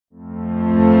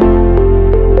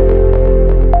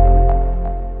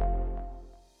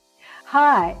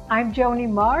Hi, I'm Joanie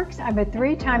Marx. I'm a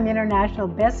 3-time international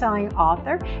best-selling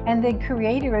author and the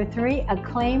creator of 3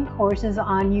 acclaimed courses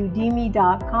on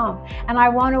Udemy.com. And I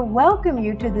want to welcome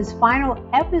you to this final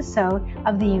episode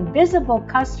of The Invisible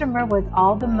Customer with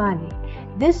All the Money.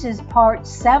 This is part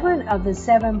 7 of the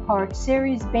 7-part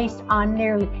series based on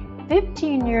nearly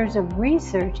 15 years of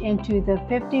research into the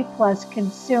 50-plus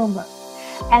consumer.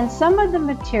 And some of the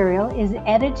material is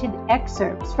edited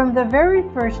excerpts from the very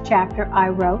first chapter I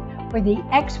wrote for The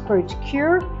Expert's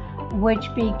Cure, which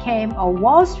became a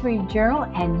Wall Street Journal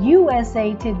and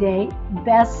USA Today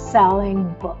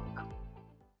best-selling book.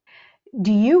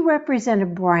 Do you represent a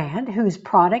brand whose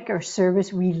product or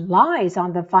service relies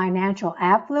on the financial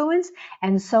affluence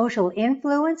and social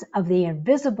influence of the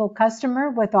invisible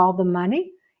customer with all the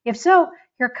money? If so,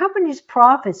 your company's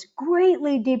profits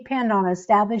greatly depend on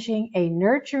establishing a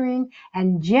nurturing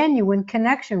and genuine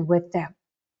connection with them.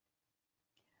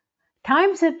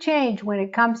 Times have changed when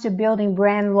it comes to building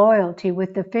brand loyalty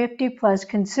with the 50-plus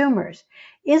consumers.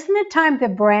 Isn't it time the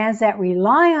brands that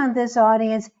rely on this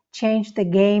audience change the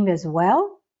game as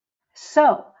well?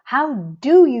 So, how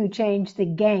do you change the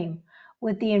game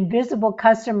with the invisible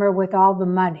customer with all the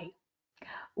money?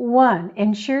 1.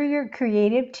 Ensure your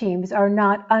creative teams are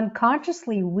not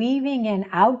unconsciously weaving in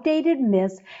outdated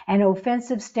myths and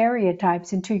offensive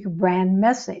stereotypes into your brand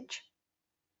message.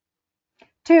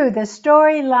 2. The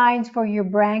storylines for your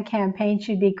brand campaign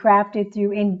should be crafted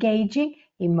through engaging,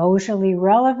 emotionally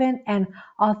relevant, and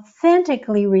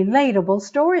authentically relatable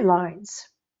storylines.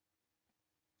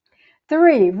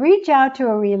 3. Reach out to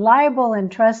a reliable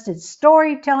and trusted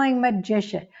storytelling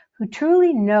magician who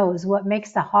truly knows what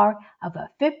makes the heart of a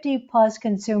 50-plus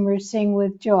consumer sing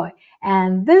with joy.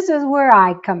 And this is where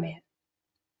I come in.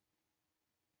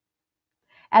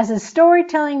 As a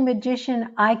storytelling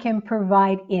magician, I can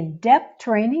provide in-depth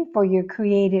training for your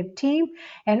creative team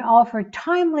and offer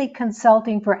timely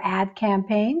consulting for ad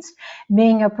campaigns.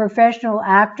 Being a professional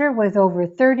actor with over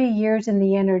 30 years in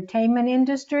the entertainment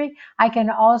industry, I can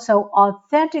also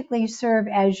authentically serve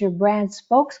as your brand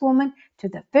spokeswoman to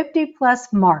the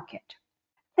 50-plus market.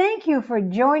 Thank you for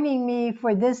joining me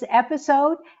for this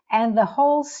episode and the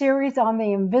whole series on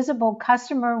the invisible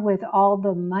customer with all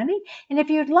the money. And if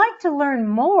you'd like to learn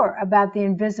more about the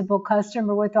invisible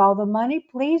customer with all the money,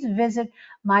 please visit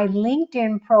my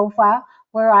LinkedIn profile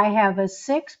where I have a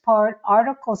 6-part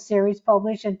article series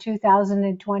published in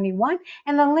 2021.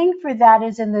 And the link for that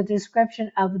is in the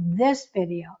description of this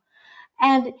video.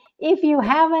 And if you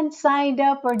haven't signed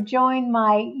up or joined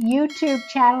my YouTube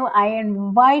channel, I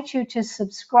invite you to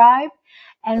subscribe.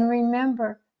 And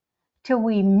remember, till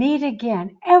we meet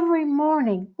again, every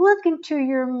morning, look into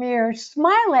your mirror,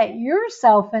 smile at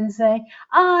yourself and say,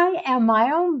 I am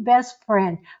my own best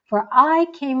friend, for I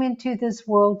came into this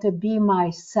world to be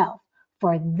myself.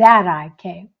 For that I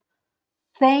came.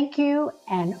 Thank you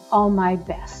and all my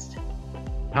best.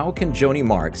 How can Joanie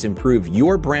Marx improve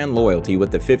your brand loyalty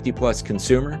with the 50-plus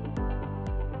consumer?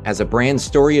 As a brand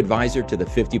story advisor to the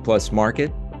 50-plus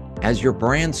market, as your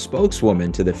brand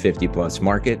spokeswoman to the 50-plus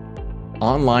market,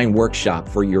 online workshop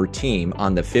for your team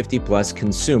on the 50-plus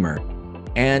consumer,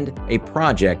 and a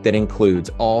project that includes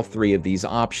all 3 of these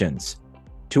options.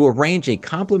 To arrange a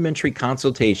complimentary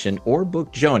consultation or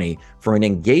book Joanie for an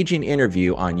engaging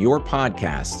interview on your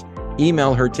podcast,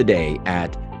 email her today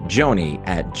at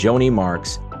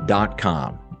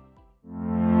joanie@joaniemarx.com.